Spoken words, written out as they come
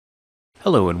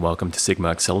Hello and welcome to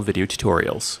SigmaXL video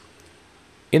tutorials.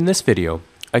 In this video,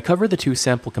 I cover the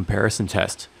two-sample comparison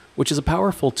test, which is a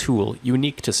powerful tool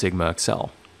unique to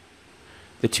SigmaXL.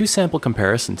 The two-sample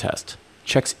comparison test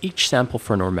checks each sample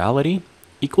for normality,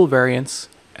 equal variance,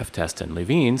 f-test and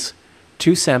Levene's,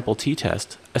 two-sample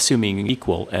t-test, assuming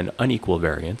equal and unequal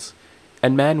variance,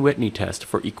 and Mann-Whitney test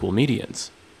for equal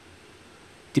medians.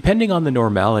 Depending on the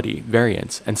normality,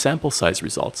 variance, and sample size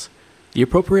results, the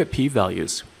appropriate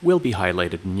p-values will be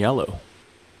highlighted in yellow.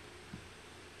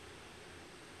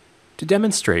 To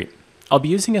demonstrate, I'll be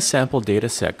using a sample data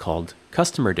set called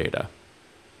Customer Data.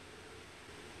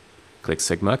 Click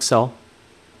SigmaXL,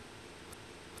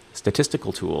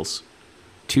 Statistical Tools,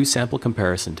 Two-Sample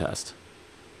Comparison Test.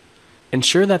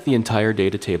 Ensure that the entire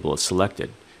data table is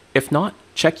selected. If not,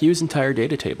 check Use Entire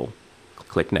Data Table.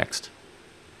 Click Next.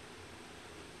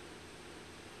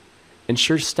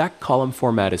 Ensure Stacked Column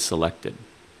Format is selected.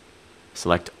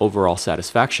 Select Overall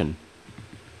Satisfaction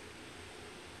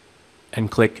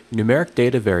and click Numeric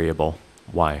Data Variable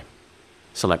Y.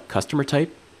 Select Customer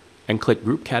Type and click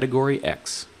Group Category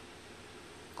X.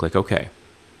 Click OK.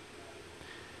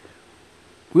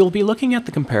 We will be looking at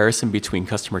the comparison between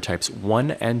customer types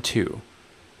 1 and 2.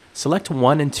 Select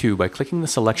 1 and 2 by clicking the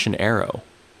selection arrow.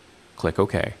 Click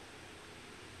OK.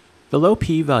 The low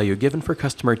p-value given for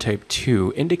customer type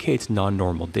 2 indicates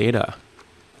non-normal data.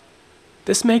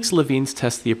 This makes Levene's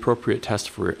test the appropriate test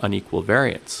for unequal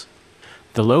variance.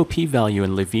 The low p-value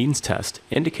in Levene's test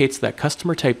indicates that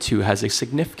customer type 2 has a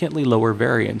significantly lower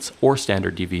variance or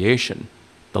standard deviation.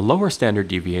 The lower standard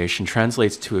deviation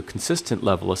translates to a consistent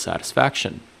level of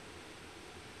satisfaction.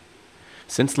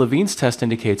 Since Levene's test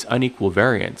indicates unequal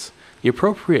variance, the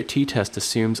appropriate t-test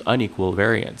assumes unequal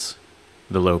variance.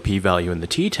 The low p-value in the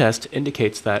t-test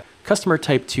indicates that customer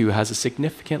type 2 has a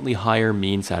significantly higher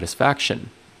mean satisfaction.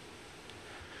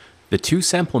 The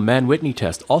two-sample Mann-Whitney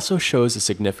test also shows a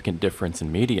significant difference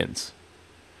in medians.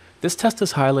 This test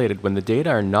is highlighted when the data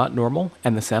are not normal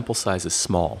and the sample size is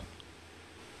small.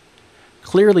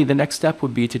 Clearly, the next step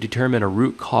would be to determine a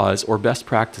root cause or best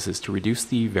practices to reduce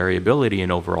the variability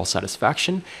in overall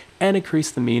satisfaction and increase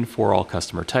the mean for all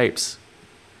customer types.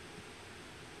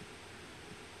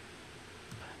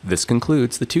 This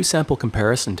concludes the two-sample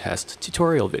comparison test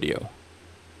tutorial video.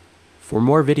 For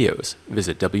more videos,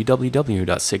 visit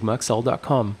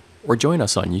www.sigmaxl.com or join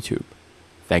us on YouTube.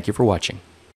 Thank you for watching.